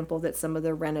 for example, that some of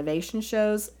the renovation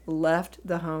shows left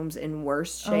the homes in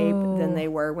worse shape than they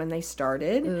were when they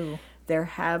started. Ooh. There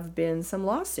have been some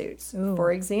lawsuits.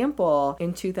 For example,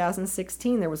 in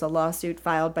 2016, there was a lawsuit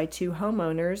filed by 2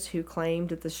 homeowners who claimed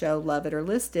that the show Love It or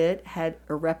List It had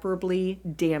irreparably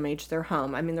damaged their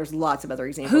home. I mean, there's lots of other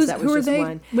examples. Who are they?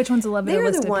 One. Which one's the Love It or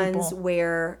List It They're the ones people?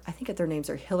 where, I think their names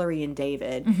are Hillary and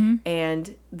David,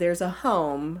 and there's a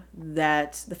home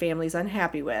that the family's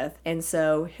unhappy with. And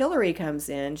so Hillary comes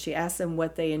in, she asks them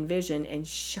what they envision, and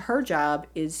her job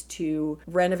is to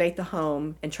renovate the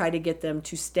home and try to get them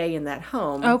to stay in that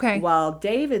home. Okay. While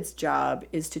David's job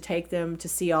is to take them to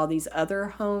see all these other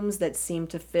homes that seem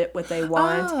to fit what they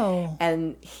want. Oh.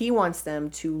 And he wants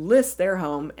them to list their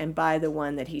home and buy the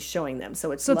one that he's showing them.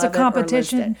 So it's a Love It or List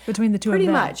competition It. between the two Pretty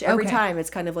of them. much. Every Okay. time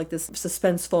it's kind of like this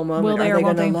suspenseful moment. Will they are or they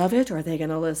won't going to they? love it or are they going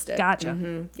to list it?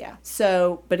 Gotcha. Yeah.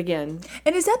 So, but again,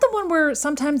 And is that the one where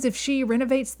sometimes if she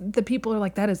renovates, the people are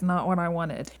like, that is not what I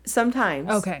wanted? sometimes.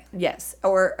 Okay. Yes.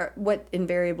 Or what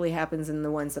invariably happens in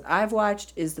the ones that I've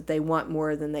watched is that they want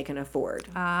more than they can afford.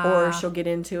 Or she'll get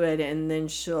into it and then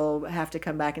she'll have to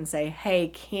come back and say, hey,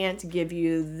 can't give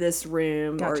you this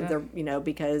room Gotcha. or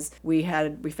because we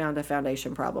found a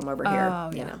foundation problem over here.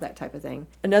 Oh, You know, that type of thing.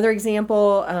 Another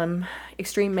example,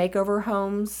 extreme makeover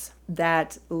homes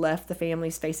that left the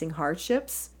families facing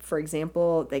hardships. For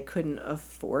example, they couldn't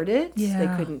afford it. Yeah.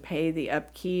 They couldn't pay the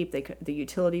upkeep, the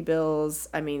utility bills.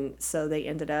 I mean, so they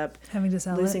ended up Having to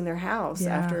sell losing it? their house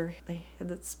Yeah. after they had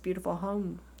this beautiful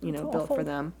home, built awful. for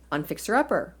them. On Fixer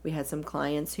Upper, we had some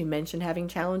clients who mentioned having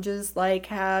challenges like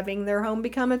having their home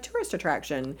become a tourist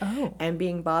attraction and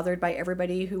being bothered by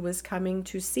everybody who was coming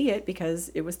to see it because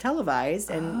it was televised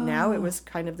and now it was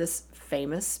kind of this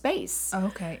famous space.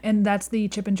 Okay. And that's the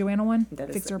Chip and Joanna one? That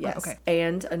is Fixer Upper? yes. Okay.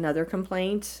 And another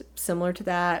complaint similar to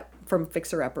that from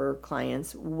Fixer-Upper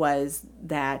clients was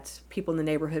that people in the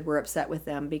neighborhood were upset with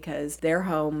them because their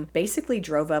home basically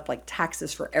drove up like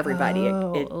taxes for everybody.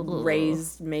 It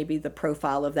raised maybe the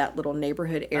profile of that little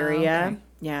neighborhood area. okay.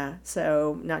 Yeah,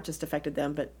 so not just affected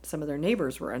them, but some of their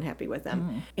neighbors were unhappy with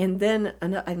them. And then,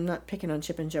 I'm not picking on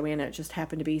Chip and Joanna, it just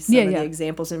happened to be some of the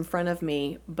examples in front of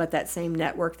me, but that same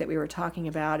network that we were talking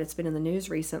about, it's been in the news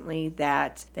recently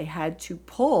that they had to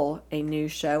pull a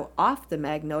news show off the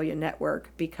Magnolia Network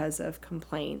because of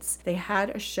complaints. They had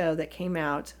a show that came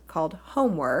out called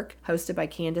Homework, hosted by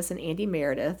Candace and Andy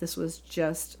Meredith. This was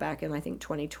just back in, I think,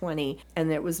 2020,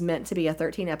 and it was meant to be a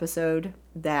 13-episode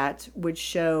that would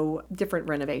show different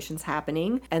renovations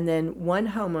happening. And then one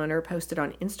homeowner posted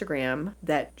on Instagram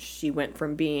that she went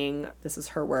from being, this is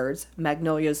her words,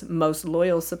 Magnolia's most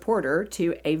loyal supporter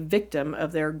to a victim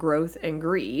of their growth and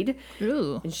greed.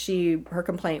 Ooh. And her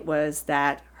complaint was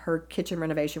that her kitchen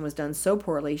renovation was done so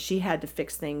poorly, she had to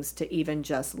fix things to even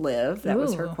just live. That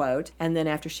was her quote. And then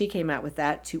after she came out with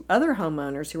that, 2 other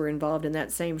homeowners who were involved in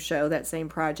that same show, that same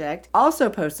project,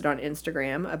 also posted on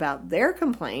Instagram about their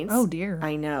complaints. Oh, dear.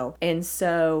 I know. And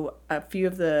so a few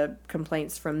of the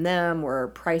complaints from them were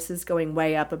prices going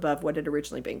way up above what had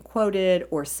originally been quoted,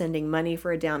 or sending money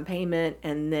for a down payment,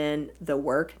 and then the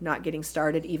work not getting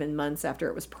started even months after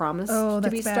it was promised to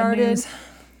be bad started. news.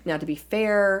 Now, to be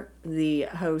fair, the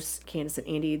hosts, Candace and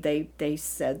Andy, they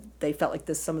said they felt like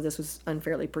some of this was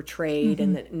unfairly portrayed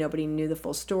and that nobody knew the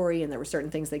full story and there were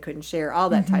certain things they couldn't share, all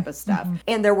that type of stuff.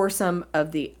 And there were some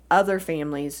of the other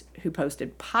families who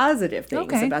posted positive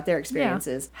things about their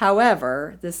experiences.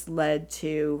 However, this led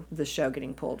to the show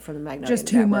getting pulled from the Magnolia Just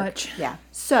too Network. much. Yeah.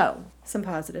 So, some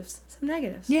positives, some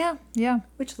negatives. Yeah.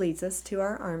 Which leads us to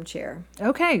our armchair.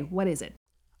 Okay. What is it?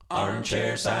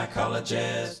 Armchair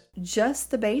Psychologist.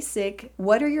 Just the basic,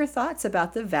 what are your thoughts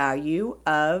about the value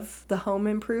of the home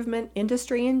improvement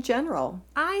industry in general?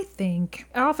 I think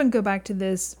I often go back to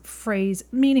this phrase,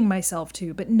 meaning myself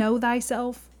too, but know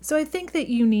thyself. So I think that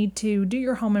you need to do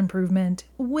your home improvement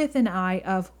with an eye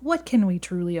of what can we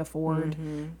truly afford.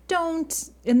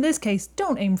 Don't, in this case,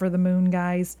 don't aim for the moon,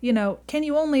 guys. You know, can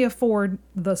you only afford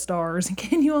the stars?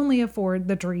 Can you only afford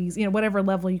the trees? You know, whatever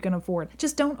level you can afford.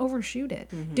 Just don't overshoot it.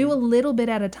 Do a little bit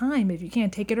at a time if you can.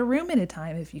 Take it a room at a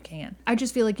time if you can. I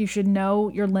just feel like you should know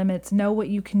your limits, know what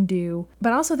you can do.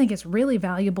 But I also think it's really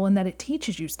valuable in that it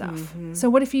teaches you stuff. So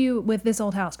what if you, with this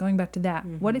old house, going back to that,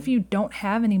 what if you don't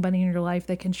have anybody in your life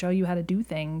that can show you how to do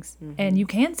things and you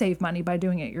can save money by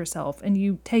doing it yourself and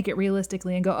you take it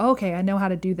realistically and go, okay, I know how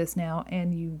to do this now,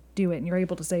 and you do it and you're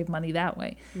able to save money that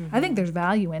way. I think there's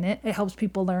value in it. It helps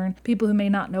people learn. People who may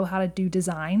not know how to do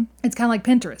design. It's kind of like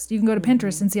Pinterest. You can go to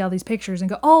Pinterest and see all these pictures and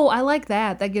go, oh, I like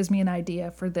that. That gives me an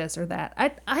idea for this or that.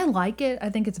 I like it. I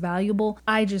think it's valuable.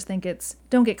 I just think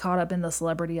don't get caught up in the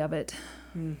celebrity of it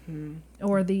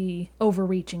or the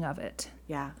overreaching of it.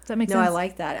 Yeah. Does that make sense? sense? No, I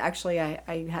like that. Actually,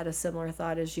 I had a similar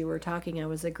thought as you were talking. I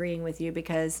was agreeing with you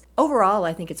because overall,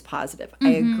 I think it's positive.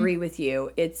 I agree with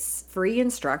you. It's free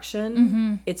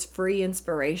instruction. It's free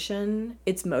inspiration.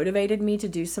 It's motivated me to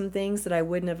do some things that I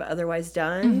wouldn't have otherwise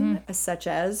done, such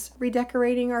as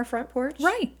redecorating our front porch.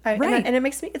 Right. And it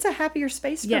makes me, it's a happier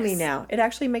space for me now. It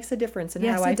actually makes a difference in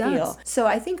how I feel. So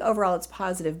I think overall it's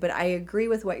positive, but I agree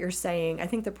with what you're saying. I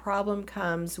think the problem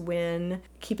comes when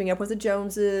keeping up with the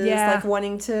Joneses, like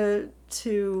wanting to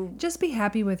just be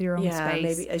happy with your own space.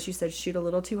 Maybe, as you said, shoot a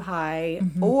little too high.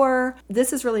 Or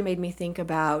this has really made me think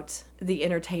about the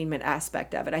entertainment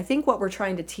aspect of it. I think what we're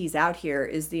trying to tease out here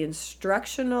is the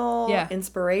instructional,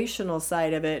 inspirational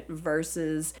side of it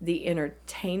versus the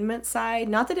entertainment side.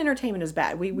 Not that entertainment is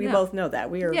bad. We both know that.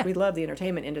 We love the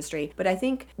entertainment industry. But I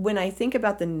think when I think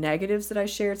about the negatives that I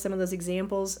shared, some of those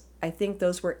examples, I think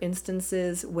those were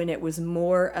instances when it was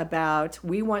more about,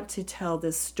 we want to tell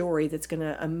this story that's going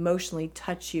to emotionally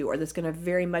touch you or that's going to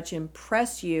very much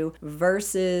impress you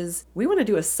versus we want to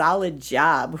do a solid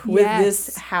job with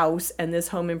this house and this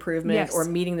home improvement or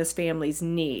meeting this family's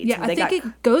needs. Yeah, I think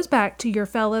it goes back to your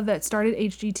fella that started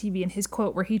HGTV and his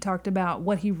quote where he talked about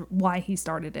why he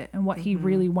started it and what he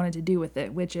really wanted to do with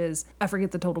it, which is, I forget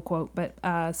the total quote, but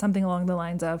something along the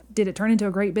lines of, did it turn into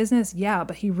a great business? Yeah,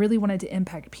 but he really wanted to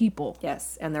impact people.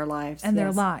 Yes, and their lives.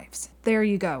 Their lives. There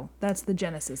you go. That's the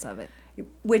genesis of it.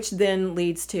 Which then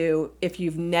leads to, if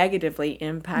you've negatively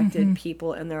impacted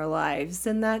people in their lives,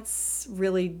 then that's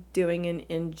really doing an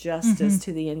injustice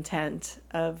to the intent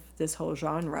of this whole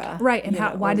genre. Right, and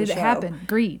why did it happen?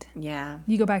 Greed. Yeah.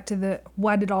 You go back to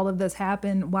why did all of this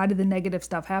happen? Why did the negative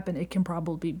stuff happen? It can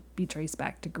probably be traced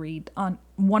back to greed on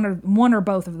one or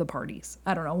both of the parties.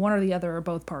 I don't know, one or the other or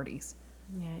both parties.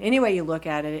 Yeah. Any way you look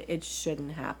at it, it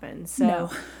shouldn't happen. So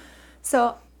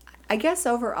I guess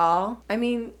overall, I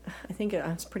mean, I think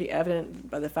it's pretty evident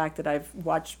by the fact that I've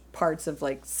watched parts of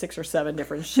like 6 or 7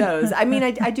 different shows. I mean,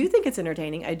 I do think it's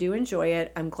entertaining. I do enjoy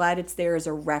it. I'm glad it's there as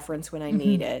a reference when I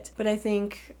need it. But I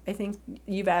think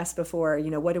you've asked before,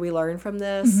 what do we learn from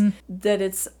this? That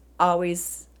it's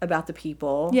always about the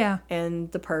people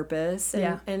and the purpose.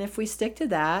 And if we stick to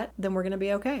that, then we're going to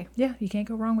be okay. Yeah, you can't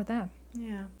go wrong with that.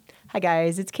 Yeah. Hi,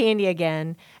 guys. It's Candy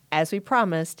again. As we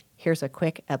promised, here's a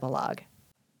quick epilogue.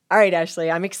 All right, Ashley,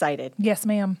 I'm excited. Yes,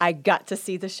 ma'am. I got to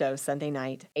see the show Sunday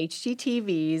night.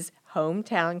 HGTV's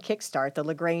hometown kickstart, the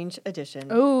LaGrange edition,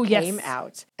 came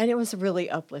out. And it was really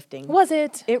uplifting. Was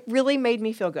it? It really made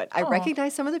me feel good. I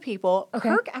recognized some of the people. Okay.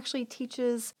 Kirk actually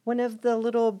teaches one of the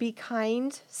little Be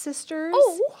Kind sisters.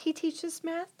 Oh. He teaches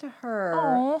math to her.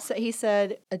 Oh. So he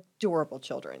said, adorable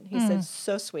children. He said,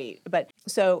 so sweet. But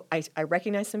so I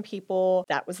recognized some people.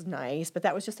 That was nice, but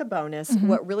that was just a bonus.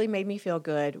 What really made me feel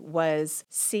good was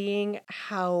seeing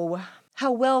how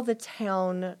well the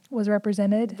town was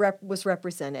represented.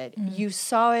 You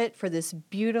saw it for this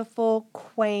beautiful,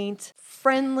 quaint,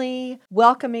 friendly,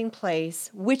 welcoming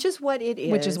place, which is what it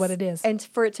is. And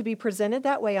for it to be presented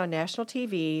that way on national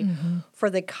TV, for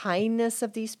the kindness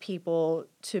of these people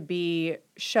to be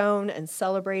shown and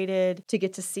celebrated, to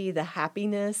get to see the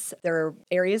happiness. Their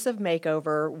areas of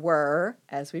makeover were,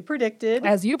 as we predicted.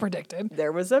 As you predicted.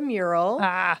 There was a mural,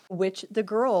 which the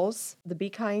girls, the Be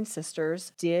Kind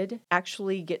sisters, did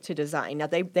actually get to design. Now,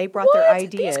 they brought their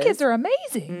ideas. These kids are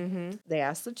amazing. They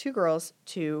asked the 2 girls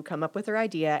to come up with their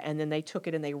idea, and then they took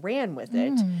it and they ran with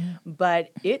it. But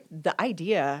the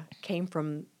idea came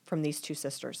from from these two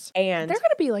sisters. And They're going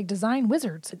to be like design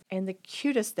wizards. and the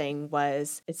cutest thing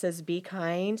was, it says be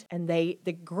kind, and the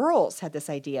girls had this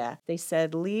idea. They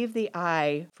said leave the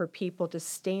I for people to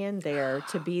stand there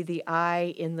to be the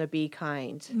I in the be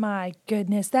kind. My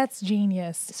goodness, that's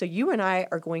genius. So you and I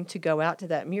are going to go out to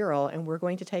that mural and we're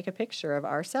going to take a picture of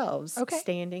ourselves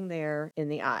standing there in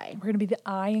the I. We're going to be the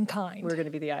I in kind. We're going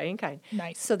to be the I in kind.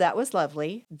 Nice. So that was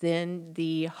lovely. Then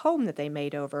the home that they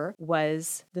made over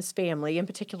was this family, in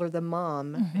particular the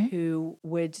mom, who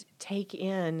would take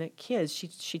in kids.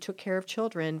 She took care of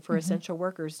children for essential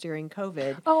workers during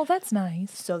COVID. Oh, that's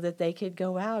nice. So that they could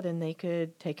go out and they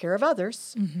could take care of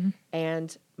others.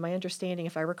 And my understanding,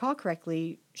 if I recall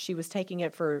correctly, she was taking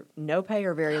it for no pay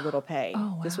or very little pay. Oh,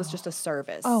 wow. This was just a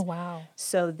service. Oh, wow.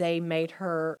 So they made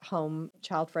her home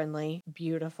child-friendly,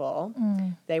 beautiful.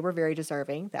 They were very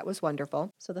deserving. That was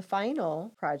wonderful. So the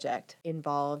final project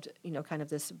involved, kind of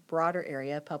this broader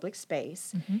area, public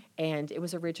space. And it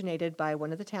was originated by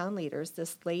one of the town leaders.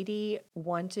 This lady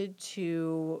wanted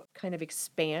to kind of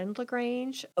expand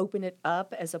LaGrange, open it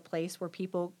up as a place where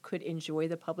people could enjoy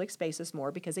the public spaces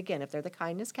more. Because again, if they're the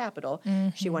kindness capital,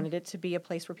 she wanted it to be a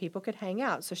place where people could hang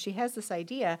out. So she has this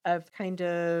idea of kind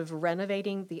of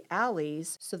renovating the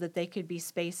alleys so that they could be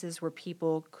spaces where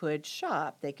people could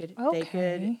shop. They could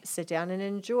sit down and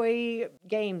enjoy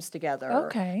games together.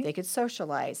 Okay. They could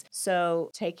socialize.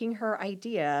 So taking her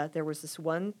idea, there was this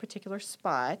one particular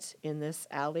spot in this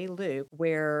alley loop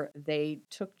where they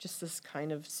took just this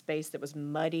kind of space that was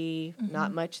muddy,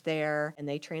 not much there, and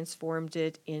they transformed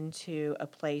it into a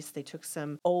place. They took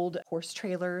some old horse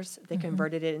trailers. They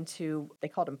converted it into,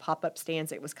 they called them pop-up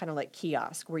stands. It was kind of like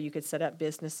kiosk where you could set up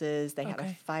businesses. They had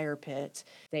a fire pit.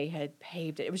 They had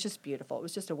paved it. It was just beautiful. It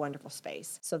was just a wonderful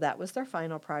space. So that was their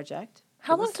final project.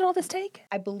 How long did all this take?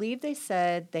 I believe they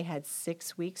said they had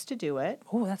 6 weeks to do it.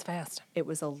 Oh, that's fast. It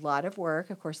was a lot of work.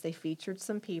 Of course, they featured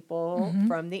some people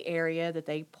from the area that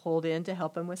they pulled in to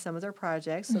help them with some of their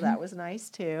projects. So that was nice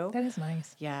too. That is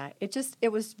nice. Yeah,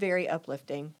 it was very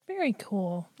uplifting. Very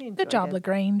cool. enjoyed Good job, it.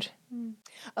 LaGrange.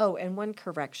 Oh, and one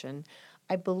correction.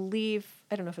 I believe,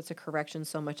 I don't know if it's a correction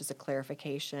so much as a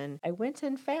clarification. I went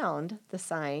and found the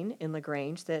sign in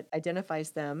LaGrange that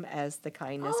identifies them as the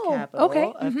kindness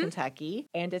capital of Kentucky.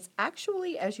 And it's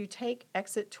actually, as you take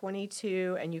exit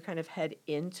 22 and you kind of head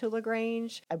into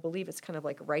LaGrange, I believe it's kind of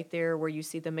like right there where you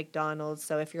see the McDonald's.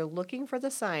 So if you're looking for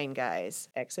the sign, guys,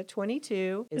 exit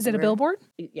 22. Is it a billboard?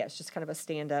 Yeah, it's just kind of a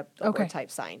stand-up billboard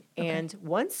type sign. And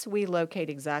once we locate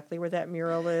exactly where that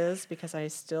mural is, because I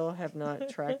still have not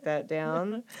tracked that down,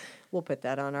 we'll put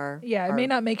that on our... Yeah, it may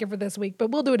not make it for this week,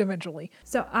 but we'll do it eventually.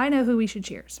 So I know who we should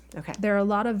cheers. Okay. There are a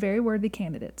lot of very worthy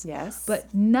candidates. Yes.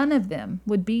 But none of them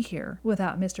would be here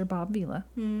without Mr. Bob Vila,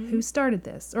 who started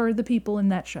this, or the people in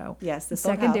that show. Yes, the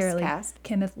Secondarily, Full House cast.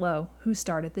 Kenneth Lowe, who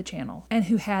started the channel and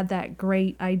who had that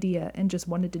great idea and just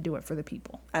wanted to do it for the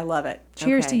people. I love it.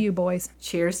 Cheers Okay. to you, boys.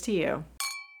 Cheers to you.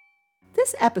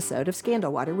 This episode of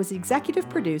Scandal Water was executive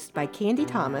produced by Candy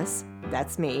Thomas,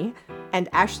 that's me, and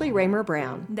Ashley Raymer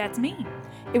Brown. That's me.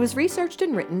 It was researched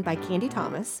and written by Candy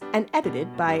Thomas and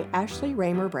edited by Ashley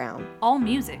Raymer Brown. All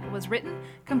music was written,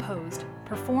 composed,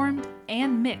 performed,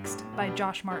 and mixed by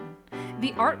Josh Martin.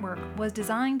 The artwork was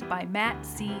designed by Matt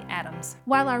C. Adams,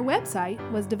 while our website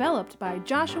was developed by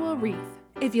Joshua Reith.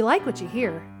 If you like what you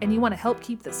hear and you want to help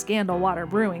keep the Scandal Water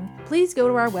brewing, please go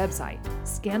to our website,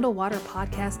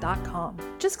 scandalwaterpodcast.com.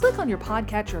 Just click on your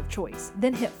podcatcher of choice,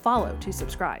 then hit follow to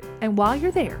subscribe. And while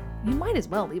you're there, you might as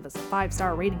well leave us a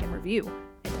 5-star rating and review.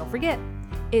 And don't forget,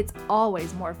 it's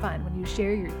always more fun when you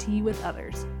share your tea with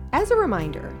others. As a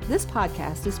reminder, this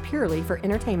podcast is purely for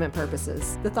entertainment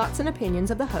purposes. The thoughts and opinions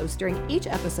of the host during each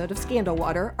episode of Scandal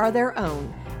Water are their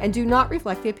own and do not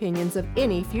reflect the opinions of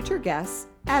any future guests,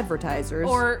 advertisers,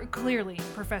 Or clearly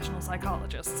professional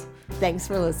psychologists. Thanks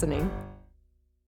for listening.